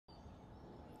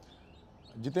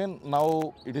Jiten,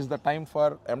 now it is the time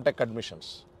for M.Tech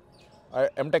admissions.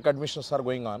 M.Tech admissions are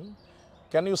going on.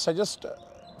 Can you suggest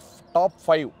top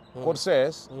 5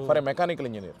 courses for a mechanical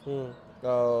engineer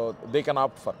they can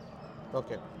opt for?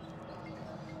 Okay.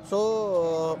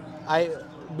 So,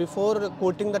 before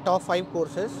quoting the top 5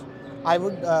 courses, I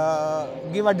would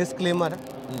give a disclaimer.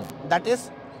 That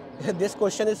is, this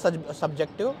question is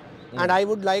subjective, and I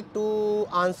would like to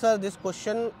answer this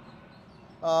question.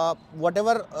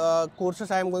 Whatever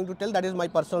courses I am going to tell, that is my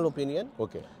personal opinion.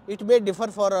 Okay. It may differ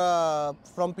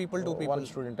from people to people. One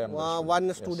student and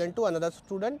one student to another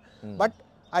student. But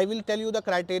I will tell you the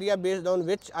criteria based on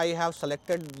which I have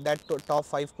selected that top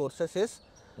 5 courses is.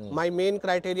 My main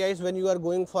criteria is when you are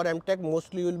going for M.Tech,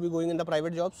 mostly you will be going in the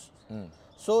private jobs.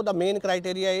 So the main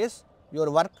criteria is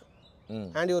your work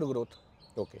and your growth.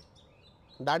 Okay.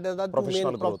 That is the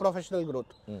Professional two main growth. Professional growth.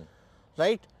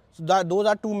 Right? So those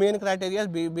are 2 main criteria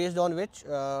based on which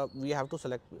we have to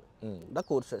select the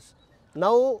courses.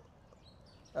 Now,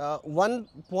 one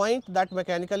point that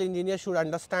mechanical engineers should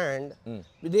understand,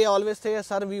 they always say,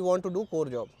 sir, we want to do core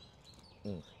job.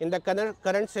 In the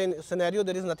current scenario,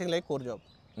 there is nothing like core job.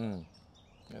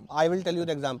 I will tell you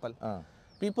the example.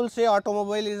 People say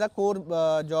automobile is a core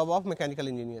job of mechanical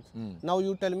engineers. Now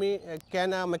you tell me,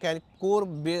 can a mechanical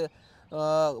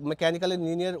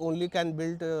engineer only can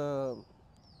build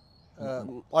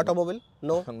automobile?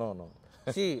 No. No.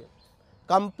 See,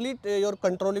 complete your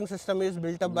controlling system is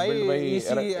built up by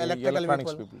EC electrical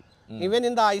people. Even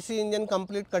in the IC engine,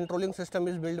 complete controlling system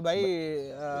is built by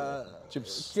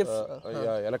chips.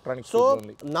 Electronics. So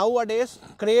only. Nowadays,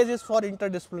 craze is for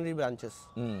interdisciplinary branches.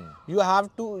 You have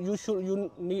to,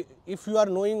 if you are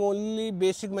knowing only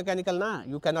basic mechanical,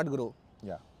 you cannot grow.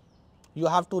 Yeah. You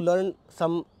have to learn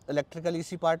some electrical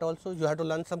EC part also. You have to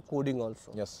learn some coding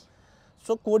also. Yes.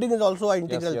 So coding is also an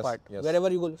integral part. Yes. Wherever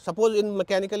you go. Suppose in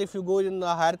mechanical, if you go in the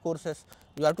higher courses,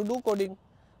 you have to do coding,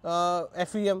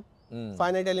 FEM,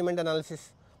 finite element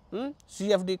analysis,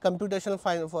 CFD, computational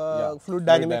fluid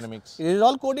dynamics. It is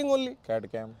all coding only.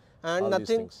 CAD CAM. And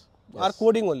nothing are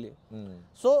coding only.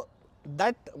 So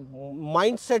that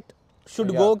mindset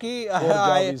should go ki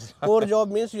core job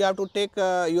means you have to take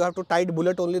you have to tight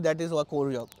bullet only, that is a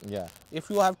core job. Yeah. If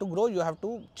you have to grow, you have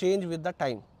to change with the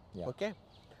time. Yeah. Okay.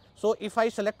 So if I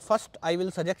select first, I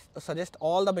will suggest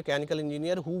all the mechanical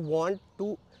engineer who want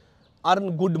to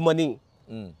earn good money,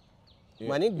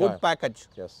 good package.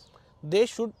 Yes. They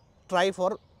should try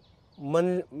for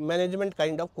management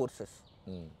kind of courses.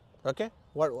 Okay.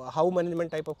 How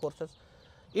management type of courses?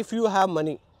 If you have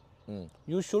money,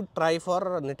 you should try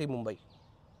for NITI Mumbai.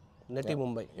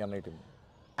 Mumbai. Yeah, NITI.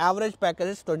 Average package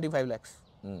is 25 lakhs.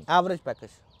 Average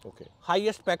package. Okay.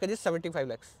 Highest package is 75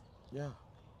 lakhs. Yeah.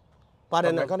 Per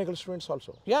annum. Mechanical students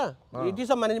also. Yeah, it is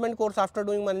a management course. After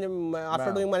doing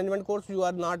management course, you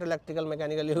are not electrical,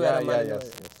 mechanical. You are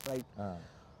yes. Right.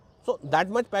 So that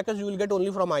much package you will get only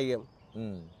from IEM.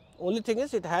 Only thing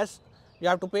is, you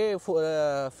have to pay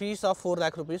fees of 4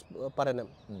 lakh rupees per annum.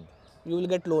 You will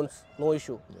get loans, no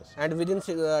issue. Yes. And within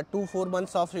 2-4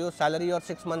 months of your salary or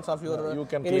 6 months of your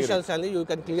initial salary, you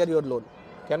can clear your loan.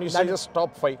 Can you suggest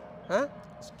top 5? Huh?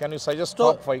 Can you suggest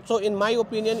top 5? So in my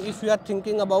opinion, if you are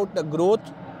thinking about the growth,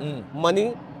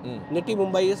 money, NITI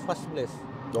Mumbai is first place.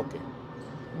 Okay.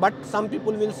 But some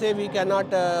people will say we cannot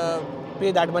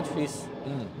pay that much fees.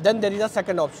 Then there is a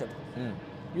second option.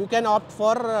 You can opt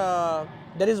for,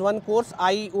 there is one course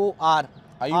IEOR.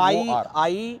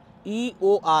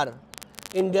 IEOR.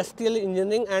 Industrial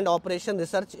Engineering and Operation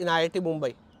Research in IIT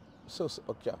Mumbai. So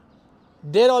okay.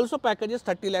 There also packages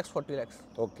 30 lakhs, 40 lakhs.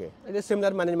 Okay. It is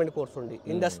similar management course only.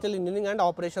 Industrial Engineering and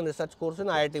Operation Research course in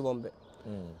IIT Bombay.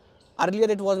 Earlier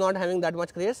it was not having that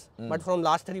much craze, but from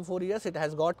last 3-4 years it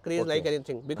has got craze like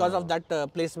anything because of that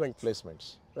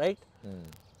placements. Right?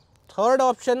 Third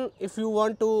option, if you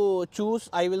want to choose,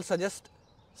 I will suggest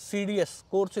CDS,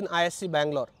 course in ISC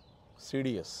Bangalore.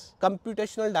 CDS.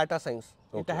 Computational Data Science.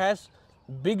 Okay. It has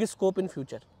big scope in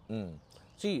future.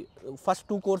 See, first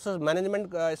 2 courses,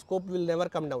 management scope will never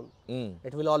come down.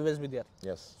 It will always be there.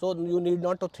 Yes. So you need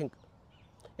not to think.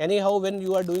 Anyhow, when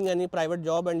you are doing any private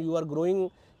job and you are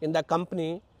growing in the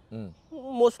company,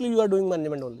 mostly you are doing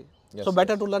management only. Yes, so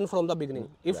better to learn from the beginning.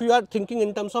 If you are thinking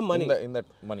in terms of money. In that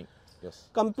money. Yes.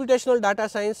 Computational data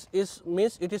science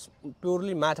means it is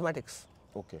purely mathematics.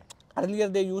 Okay. Earlier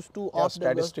they used to opt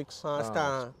statistics.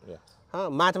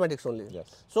 Mathematics only. Yes.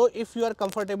 So if you are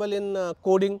comfortable in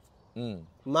coding,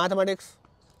 mathematics,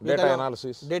 data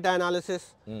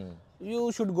analysis,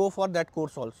 you should go for that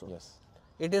course also. Yes.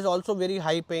 It is also very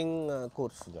high paying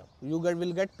course. Yeah. You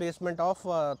will get placement of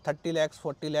 30 lakhs,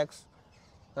 40 lakhs,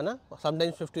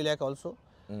 sometimes 50 lakh also.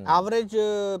 Average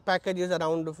package is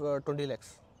around 20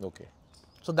 lakhs. Okay.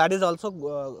 So that is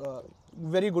also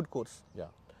very good course. Yeah.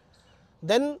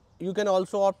 Then you can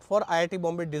also opt for IIT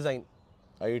Bombay Design.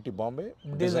 IIT Bombay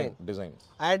Design.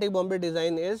 IIT Bombay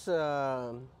Design is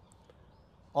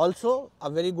also a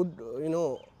very good,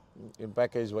 in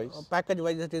package wise. Package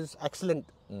wise it is excellent.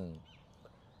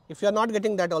 If you are not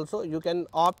getting that also, you can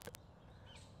opt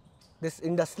this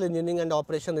Industrial Engineering and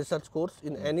Operation Research course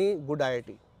in any good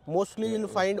IIT. Mostly you will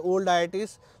find old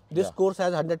IITs, this course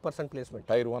has 100% placement.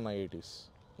 Tier 1 IITs.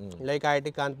 Like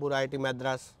IIT Kanpur, IIT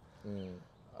Madras,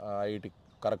 IIT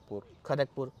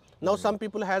Kharagpur. Now some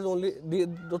people has only, these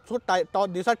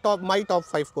are my top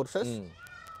 5 courses.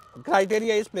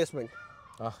 Criteria is placement.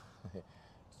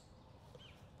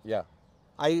 Yeah.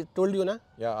 I told you na?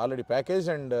 Yeah, already packaged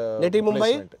and Native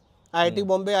Mumbai, IIT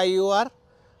Bombay, IUR,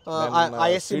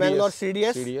 ISC Bangalore,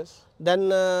 CDS.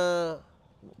 Then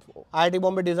IIT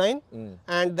Bombay Design,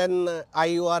 and then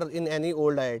IUR in any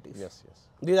old IITs. Yes.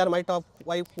 These are my top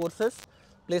 5 courses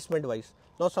placement wise.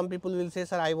 Now some people will say,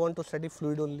 sir, I want to study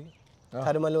fluid only,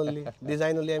 thermal only,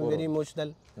 design only, I am very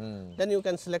emotional. Then you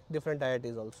can select different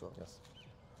IITs also. Yes.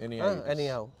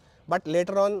 Anyhow. But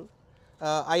later on,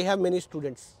 I have many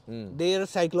students. Their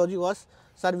psychology was,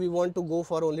 sir, we want to go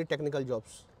for only technical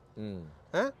jobs.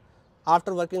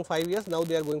 After working 5 years, now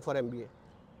they are going for MBA.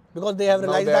 Because they have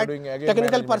realized that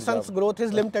technical person's growth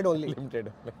is limited only.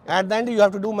 At the end, you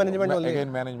have to do management only.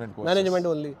 Again, management courses. Management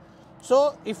only.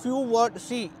 So, if you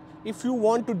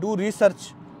want to do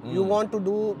research, you want to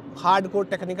do hardcore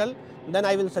technical, then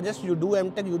I will suggest you do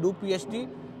M.Tech, you do PhD,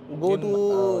 go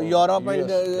to Europe and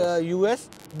US,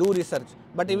 do research.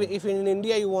 But if in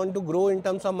India you want to grow in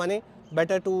terms of money,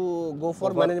 better to go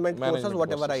for management courses,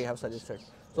 whatever I have suggested.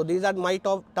 So these are my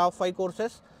top 5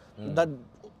 courses.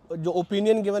 The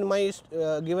opinion given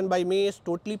by me is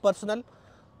totally personal.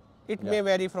 It may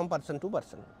vary from person to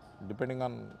person. Depending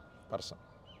on person.